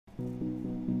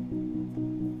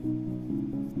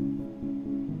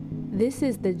This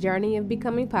is the Journey of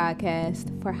Becoming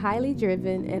podcast for highly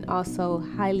driven and also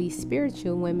highly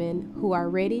spiritual women who are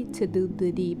ready to do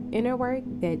the deep inner work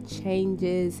that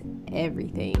changes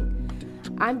everything.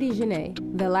 I'm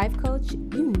Dejanay, the life coach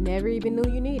you never even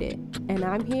knew you needed, and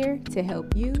I'm here to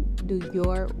help you do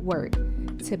your work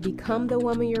to become the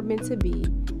woman you're meant to be,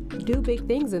 do big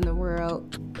things in the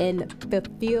world, and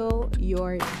fulfill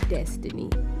your destiny.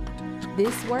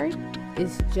 This work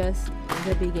is just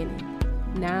the beginning.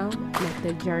 Now, let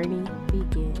the journey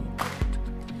begin.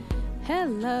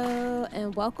 Hello,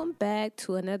 and welcome back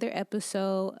to another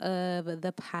episode of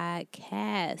the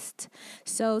podcast.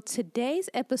 So today's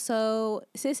episode,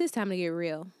 sis, it's time to get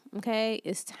real, okay?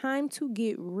 It's time to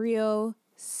get real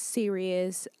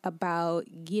serious about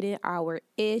getting our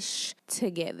ish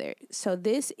together. So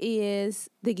this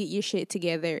is the Get Your Shit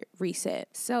Together reset.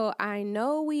 So I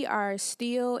know we are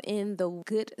still in the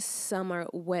good summer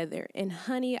weather, and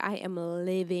honey, I am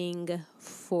living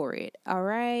for it. All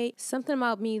right. Something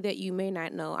about me that you may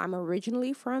not know. I'm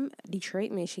originally from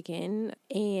Detroit, Michigan,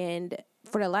 and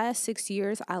for the last 6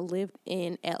 years, I lived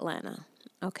in Atlanta.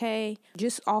 Okay,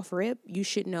 just off rip, you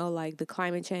should know like the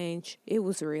climate change, it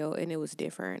was real and it was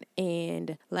different.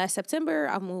 And last September,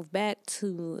 I moved back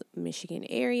to Michigan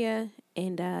area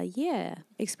and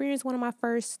experienced one of my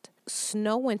first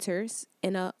snow winters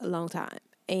in a long time.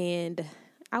 And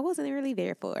I wasn't really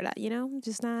there for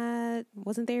it,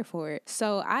 wasn't there for it.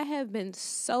 So I have been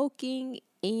soaking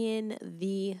in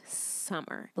the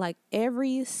summer, like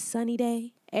every sunny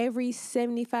day, every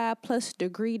 75 plus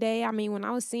degree day. I mean, when I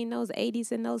was seeing those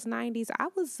 80s and those 90s, I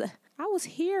was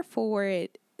here for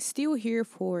it, still here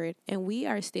for it. And we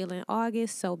are still in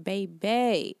August. So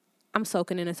baby, I'm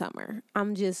soaking in the summer.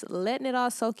 I'm just letting it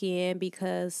all soak in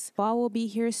because fall will be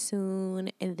here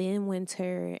soon and then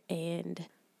winter, and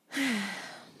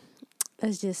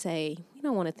let's just say you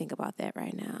don't want to think about that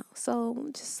right now. So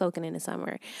I'm just soaking in the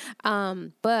summer.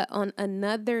 But on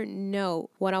another note,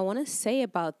 what I want to say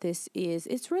about this is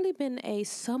it's really been a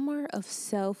summer of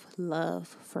self-love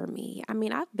for me. I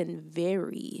mean, I've been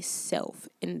very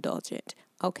self-indulgent.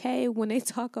 Okay, when they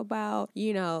talk about,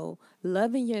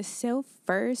 loving yourself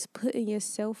first, putting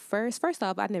yourself first. First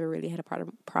off, I never really had a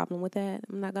problem with that.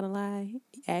 I'm not going to lie.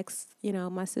 Ask,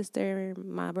 my sister,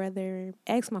 my brother,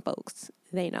 ask my folks.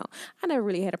 They know. I never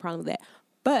really had a problem with that.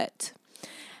 But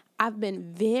I've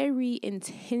been very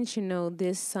intentional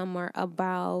this summer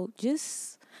about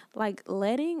just like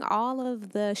letting all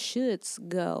of the shoulds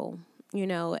go.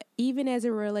 Even as it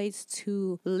relates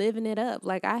to living it up.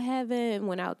 Like I haven't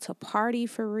went out to party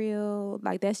for real.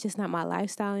 Like that's just not my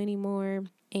lifestyle anymore.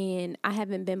 And I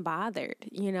haven't been bothered.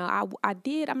 I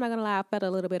did, I'm not going to lie, I felt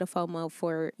a little bit of FOMO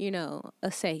for,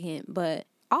 a second. But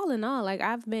all in all, like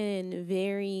I've been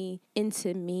very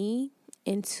into me,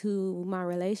 into my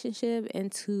relationship,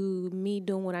 into me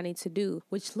doing what I need to do,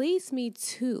 which leads me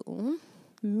to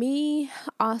me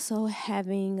also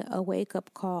having a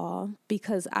wake-up call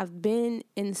because I've been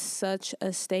in such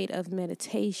a state of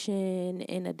meditation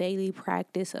and a daily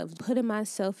practice of putting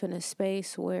myself in a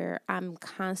space where I'm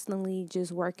constantly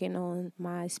just working on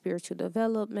my spiritual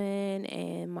development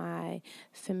and my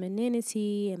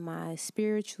femininity and my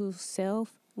spiritual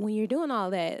self. When you're doing all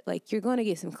that, like you're going to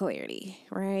get some clarity,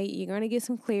 right? You're going to get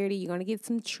some clarity. You're going to get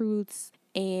some truths.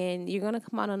 And you're going to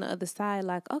come out on the other side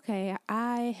like, okay,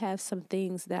 I have some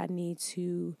things that I need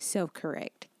to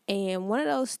self-correct. And one of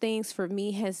those things for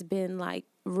me has been like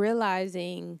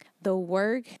realizing the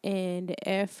work and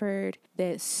effort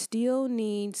that still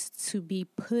needs to be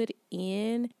put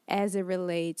in as it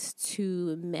relates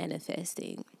to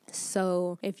manifesting.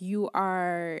 So if you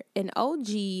are an OG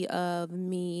of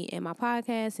me and my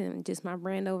podcast and just my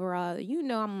brand overall,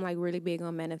 I'm like really big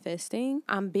on manifesting.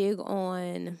 I'm big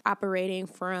on operating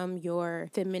from your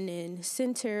feminine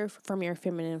center, from your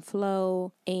feminine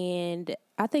flow. And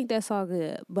I think that's all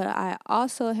good. But I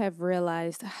also have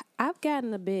realized I've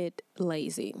gotten a bit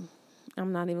lazy.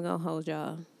 I'm not even going to hold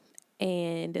y'all.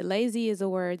 And lazy is a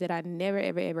word that I never,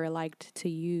 ever, ever liked to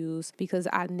use because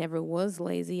I never was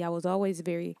lazy. I was always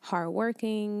very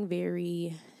hardworking,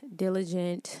 very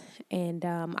diligent. And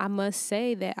I must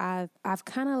say that I've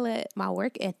kind of let my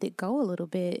work ethic go a little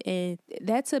bit. And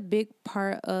that's a big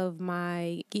part of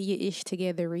my Get Your Ish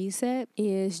Together reset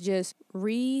is just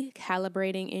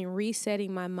recalibrating and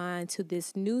resetting my mind to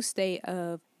this new state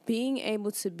of being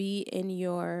able to be in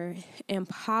your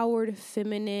empowered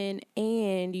feminine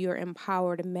and your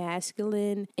empowered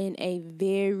masculine in a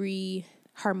very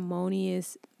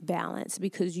harmonious balance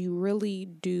because you really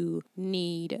do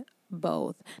need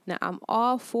both. Now, I'm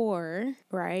all for,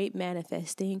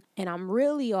 manifesting, and I'm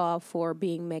really all for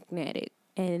being magnetic.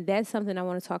 And that's something I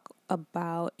want to talk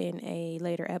about in a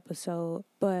later episode.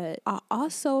 But I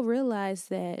also realized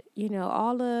that,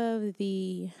 all of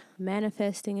the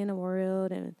manifesting in the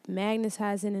world and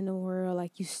magnetizing in the world,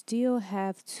 like, you still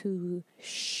have to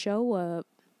show up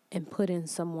and put in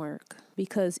some work,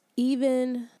 because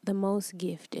even the most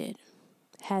gifted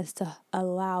has to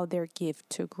allow their gift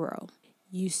to grow.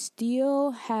 You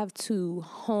still have to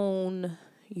hone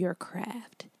your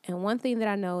craft. And one thing that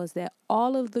I know is that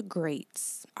all of the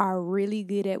greats are really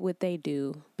good at what they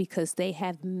do because they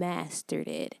have mastered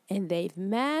it. And they've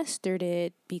mastered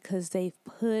it because they've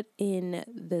put in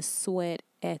the sweat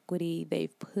equity,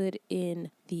 they've put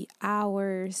in the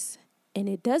hours, and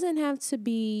it doesn't have to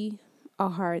be a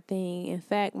hard thing. In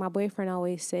fact, my boyfriend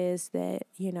always says that,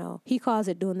 he calls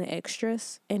it doing the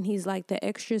extras. And he's like, the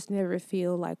extras never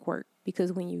feel like work,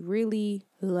 because when you really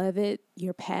love it,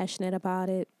 you're passionate about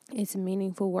it, it's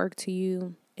meaningful work to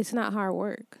you, it's not hard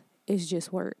work. It's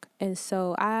just work. And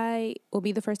so I will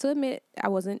be the first to admit I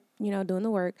wasn't, doing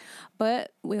the work,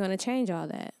 but we're going to change all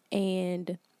that.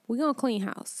 And we're going to clean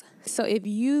house. So if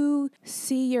you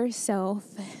see yourself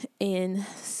in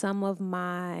some of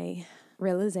my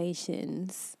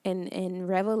realizations and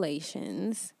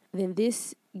revelations, then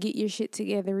this Get Your Shit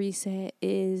Together reset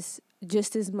is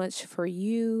just as much for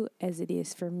you as it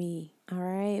is for me. All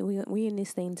right? We in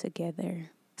this thing together.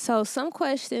 So some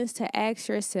questions to ask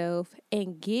yourself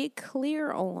and get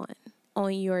clear on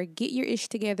your Get Your Ish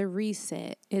Together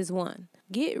reset is one.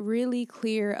 Get really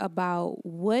clear about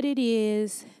what it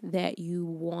is that you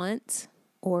want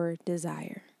or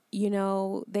desire.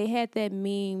 They had that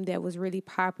meme that was really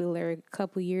popular a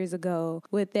couple years ago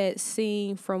with that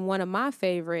scene from one of my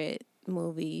favorite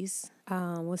movies.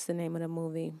 What's the name of the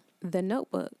movie? The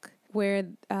Notebook, where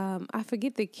I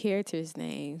forget the characters'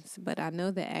 names, but I know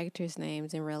the actors'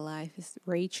 names in real life. It's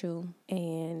Rachel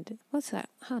and what's that?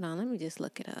 Hold on, let me just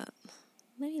look it up.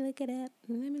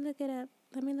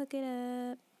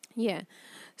 Yeah.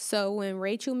 So when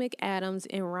Rachel McAdams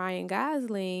and Ryan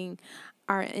Gosling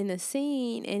are in a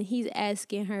scene and he's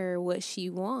asking her what she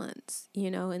wants,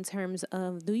 in terms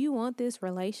of, do you want this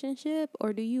relationship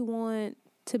or do you want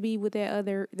to be with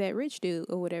that rich dude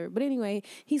or whatever? But anyway,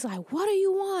 he's like, what do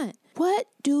you want? What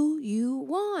do you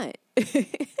want? And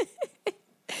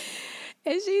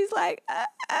she's like, I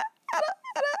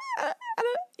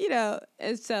don't.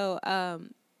 And so,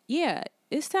 yeah,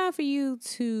 it's time for you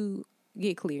to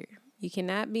get clear. You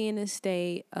cannot be in a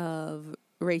state of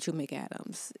Rachel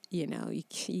McAdams.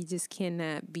 You just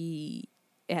cannot be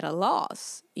at a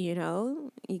loss.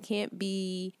 You can't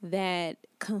be that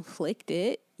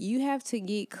conflicted. You have to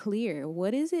get clear.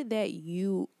 What is it that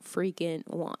you freaking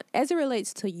want as it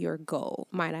relates to your goal,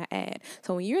 might I add?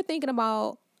 So when you're thinking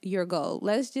about your goal,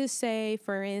 let's just say,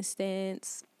 for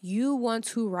instance, you want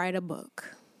to write a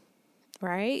book,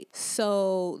 right?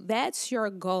 So that's your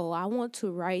goal. I want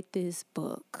to write this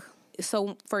book.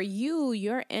 So for you,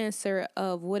 your answer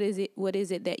of what is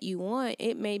it that you want,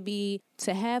 it may be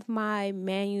to have my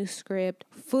manuscript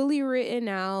fully written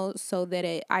out so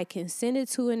that I can send it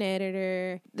to an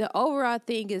editor. The overall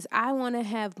thing is I want to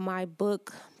have my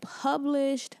book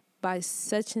published by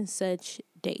such and such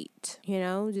date.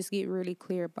 Just get really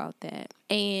clear about that.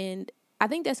 And I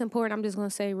think that's important. I'm just going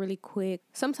to say really quick.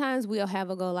 Sometimes we'll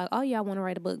have a goal like, oh yeah, I want to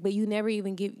write a book, but you never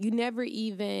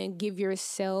even give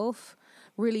yourself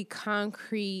really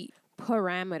concrete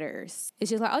parameters. It's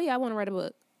just like, oh yeah, I want to write a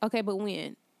book. Okay, but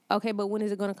when? Okay, but when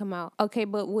is it going to come out? Okay,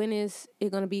 but when is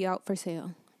it going to be out for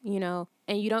sale?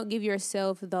 And you don't give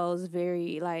yourself those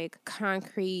very like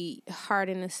concrete, hard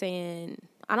in the sand,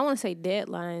 I don't want to say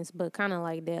deadlines, but kind of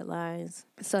like deadlines.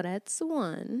 So that's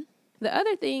one. The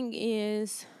other thing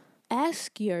is,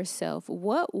 ask yourself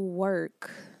what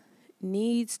work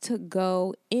needs to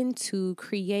go into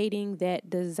creating that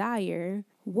desire.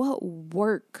 What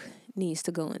work needs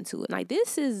to go into it? Like,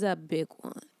 this is a big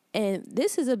one. And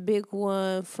this is a big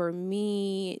one for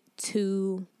me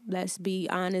too. Let's be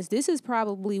honest. This is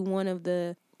probably one of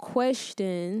the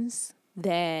questions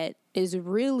that is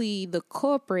really the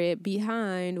culprit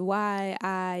behind why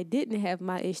I didn't have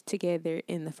my ish together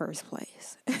in the first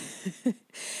place.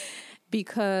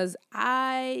 Because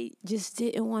I just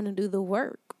didn't want to do the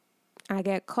work. I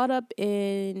got caught up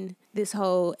in this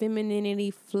whole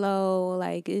femininity flow,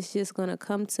 like it's just going to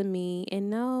come to me. And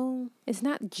no, it's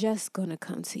not just going to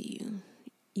come to you.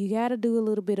 You got to do a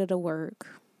little bit of the work,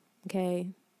 okay?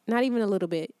 Not even a little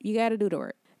bit. You got to do the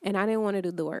work. And I didn't want to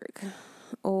do the work.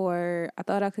 Or I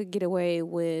thought I could get away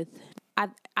with, I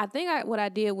think what I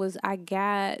did was I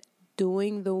got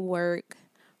doing the work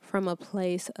from a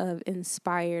place of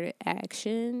inspired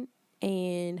action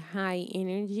and high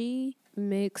energy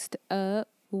mixed up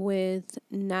with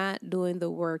not doing the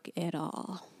work at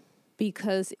all.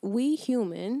 Because we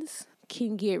humans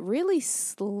can get really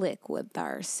slick with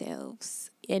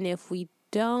ourselves. And if we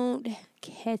don't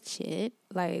catch it,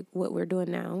 like what we're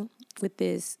doing now with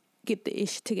this Get the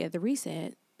Ish Together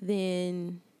reset,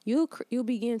 then you'll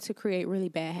begin to create really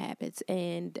bad habits.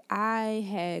 And I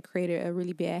had created a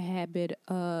really bad habit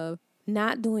of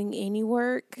not doing any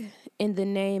work in the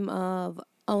name of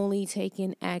only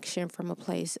taking action from a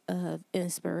place of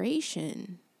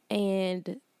inspiration.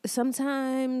 And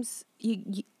sometimes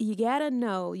you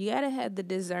gotta have the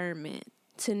discernment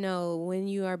to know when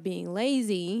you are being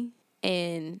lazy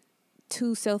and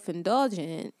too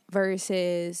self-indulgent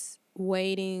versus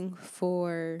waiting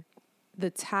for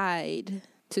the tide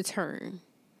to turn.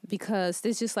 Because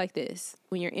it's just like this.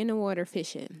 When you're in the water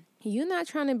fishing, you're not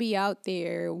trying to be out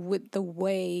there with the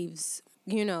waves,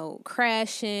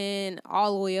 crashing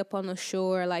all the way up on the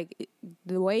shore. Like,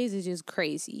 the waves is just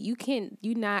crazy. You can't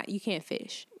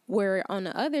fish. Where on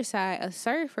the other side, a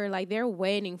surfer, like, they're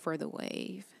waiting for the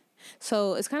wave.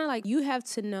 So it's kind of like you have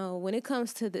to know when it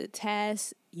comes to the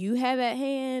task you have at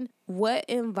hand, what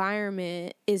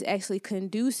environment is actually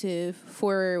conducive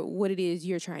for what it is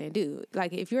you're trying to do.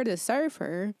 Like, if you're the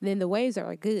surfer, then the waves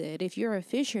are good. If you're a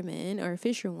fisherman or a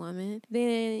fisherwoman,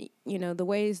 then, the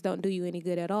waves don't do you any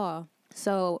good at all.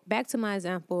 So back to my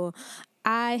example,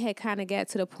 I had kind of got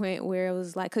to the point where it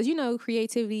was like, because,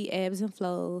 creativity ebbs and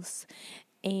flows,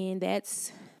 and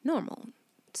that's normal.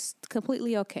 It's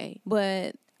completely okay.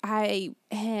 But I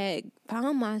had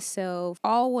found myself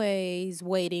always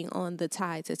waiting on the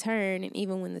tide to turn. And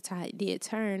even when the tide did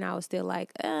turn, I was still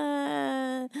like,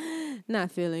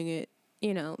 not feeling it.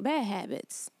 Bad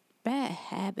habits. Bad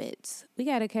habits. We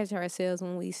got to catch ourselves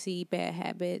when we see bad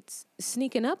habits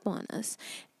sneaking up on us.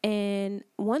 And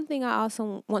one thing I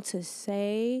also want to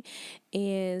say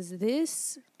is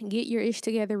this Get Your Ish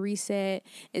Together reset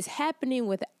is happening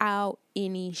without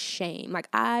any shame. Like,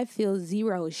 I feel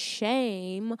zero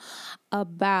shame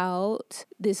about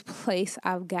this place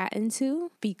I've gotten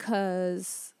to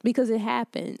because it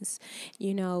happens.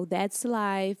 That's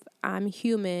life. I'm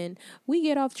human. We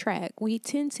get off track. We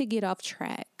tend to get off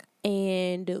track.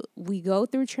 And we go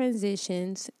through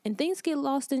transitions and things get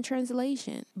lost in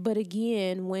translation. But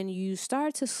again, when you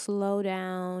start to slow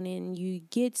down and you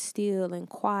get still and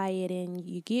quiet and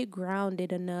you get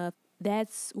grounded enough,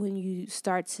 that's when you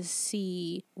start to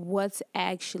see what's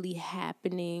actually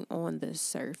happening on the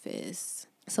surface.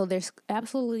 So there's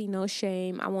absolutely no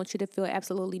shame. I want you to feel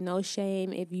absolutely no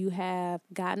shame if you have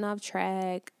gotten off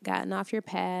track, gotten off your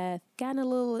path, gotten a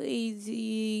little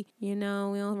easy. We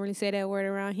don't really say that word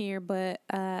around here, but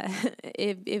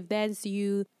if that's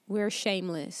you, we're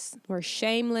shameless. We're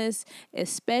shameless,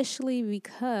 especially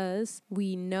because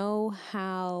we know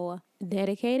how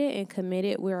dedicated and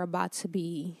committed we're about to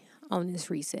be on this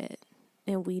reset.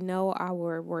 And we know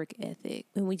our work ethic,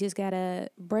 and we just gotta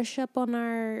brush up on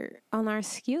our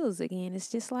skills again. It's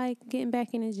just like getting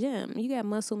back in the gym. You got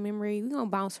muscle memory. We're gonna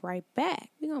bounce right back.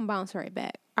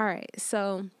 All right.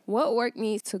 So what work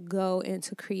needs to go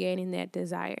into creating that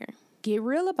desire? Get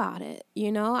real about it.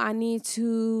 I need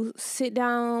to sit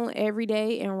down every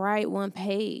day and write one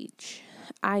page.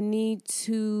 I need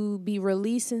to be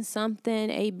releasing something,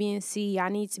 A, B, and C. I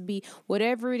need to be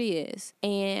whatever it is.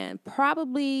 And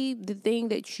probably the thing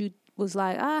that you was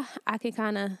like, I can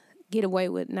kind of get away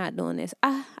with not doing this.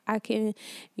 I can,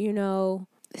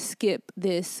 skip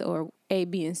this or A,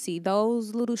 B, and C.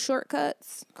 Those little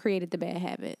shortcuts created the bad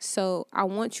habit. So I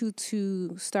want you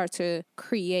to start to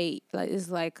create,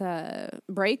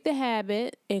 break the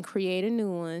habit and create a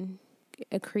new one,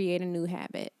 create a new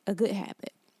habit, a good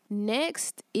habit.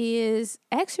 Next is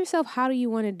ask yourself, how do you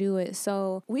want to do it?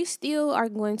 So we still are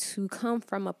going to come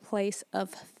from a place of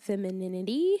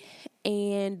femininity.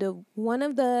 And one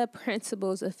of the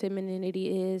principles of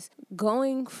femininity is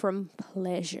going from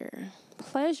pleasure.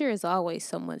 Pleasure is always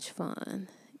so much fun.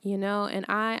 And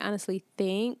I honestly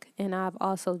think, and I've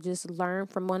also just learned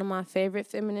from one of my favorite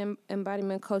feminine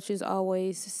embodiment coaches,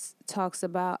 always talks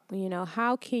about,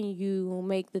 how can you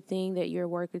make the thing that you're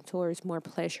working towards more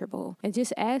pleasurable? And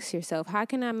just ask yourself, how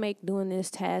can I make doing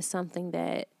this task something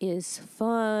that is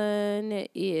fun,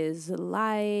 is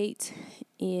light,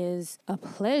 is a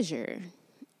pleasure?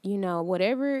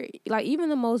 Whatever, like even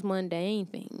the most mundane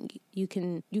thing, you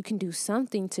can do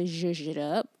something to zhuzh it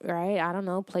up, right? I don't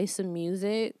know, play some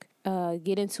music,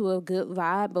 get into a good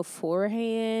vibe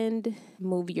beforehand,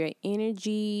 move your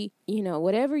energy,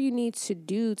 whatever you need to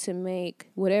do to make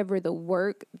whatever the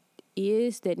work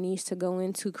is that needs to go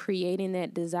into creating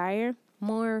that desire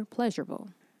more pleasurable.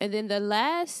 And then the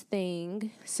last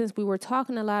thing, since we were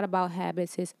talking a lot about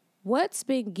habits, is What's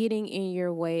been getting in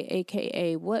your way,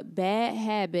 aka what bad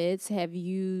habits have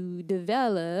you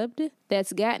developed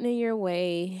that's gotten in your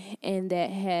way and that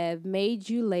have made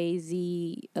you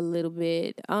lazy, a little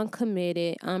bit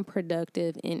uncommitted,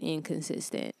 unproductive, and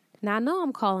inconsistent? Now, I know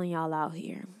I'm calling y'all out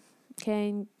here.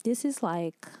 Okay, this is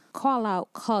like call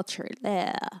out culture.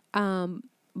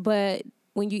 But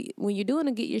when you're doing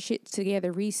a get your shit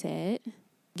together reset,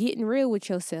 getting real with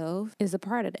yourself is a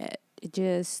part of that.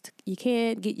 You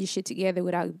can't get your shit together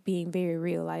without being very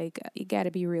real. Like, you got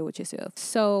to be real with yourself.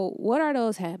 So what are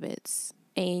those habits?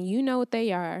 And you know what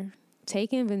they are.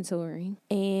 Take inventory,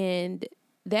 and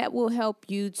that will help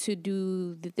you to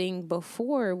do the thing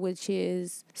before, which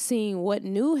is seeing what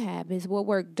new habits, what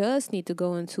work does need to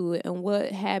go into it, and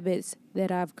what habits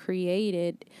that I've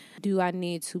created do I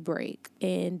need to break,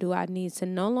 and do I need to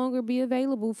no longer be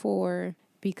available for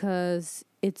because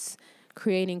it's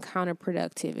creating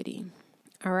counterproductivity.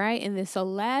 All right. And then so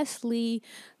lastly,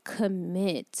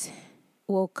 commit.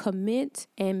 Well, commit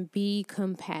and be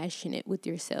compassionate with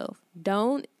yourself.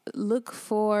 Don't look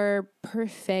for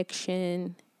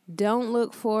perfection. Don't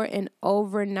look for an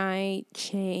overnight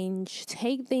change.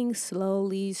 Take things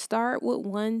slowly. Start with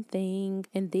one thing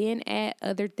and then add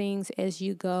other things as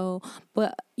you go.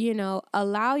 But,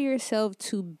 allow yourself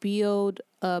to build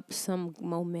up some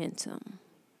momentum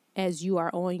as you are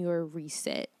on your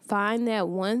reset. Find that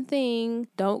one thing.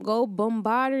 Don't go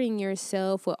bombarding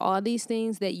yourself with all these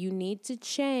things that you need to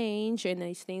change and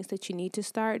these things that you need to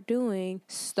start doing.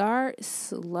 Start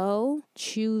slow.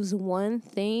 Choose one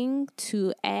thing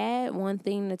to add, one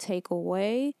thing to take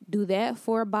away. Do that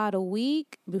for about a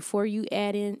week before you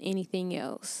add in anything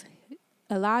else.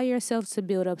 Allow yourself to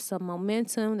build up some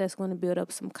momentum. That's going to build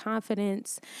up some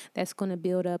confidence. That's going to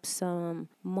build up some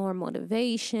more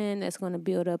motivation. That's going to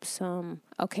build up some,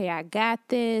 okay, I got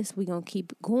this. We're going to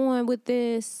keep going with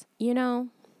this,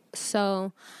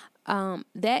 So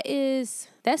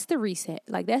that's the reset.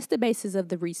 Like, that's the basis of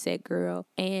the reset, girl.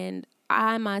 And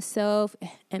I myself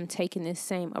am taking this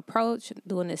same approach,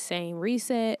 doing the same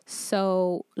reset.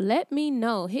 So let me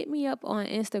know. Hit me up on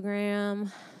Instagram,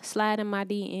 slide in my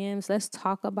DMs. Let's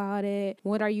talk about it.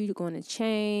 What are you going to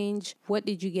change? What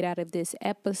did you get out of this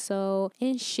episode?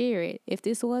 And share it. If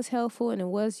this was helpful and it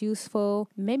was useful,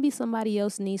 maybe somebody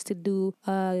else needs to do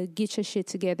get your shit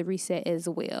together reset as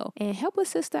well. And help a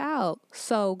sister out.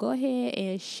 So go ahead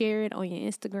and share it on your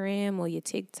Instagram or your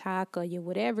TikTok or your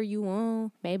whatever you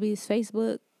want. Maybe it's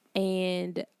Facebook.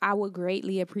 And I would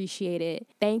greatly appreciate it.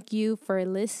 Thank you for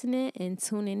listening and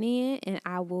tuning in, and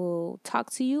I will talk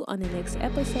to you on the next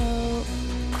episode.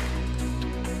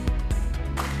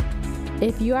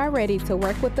 If you are ready to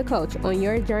work with the coach on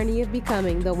your journey of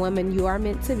becoming the woman you are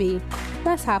meant to be,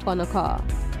 let's hop on a call.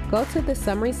 Go to the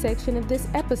summary section of this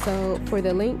episode for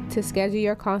the link to schedule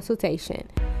your consultation.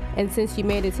 And since you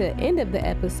made it to the end of the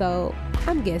episode,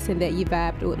 I'm guessing that you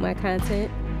vibed with my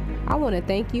content. I want to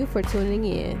thank you for tuning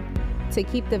in. To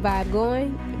keep the vibe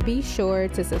going, be sure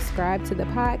to subscribe to the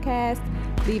podcast,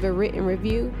 leave a written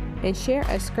review, and share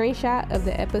a screenshot of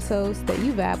the episodes that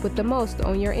you vibe with the most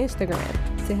on your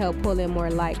Instagram to help pull in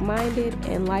more like-minded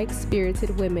and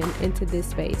like-spirited women into this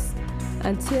space.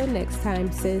 Until next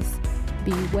time, sis,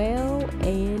 be well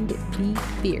and be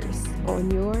fierce on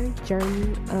your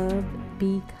journey of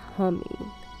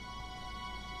becoming.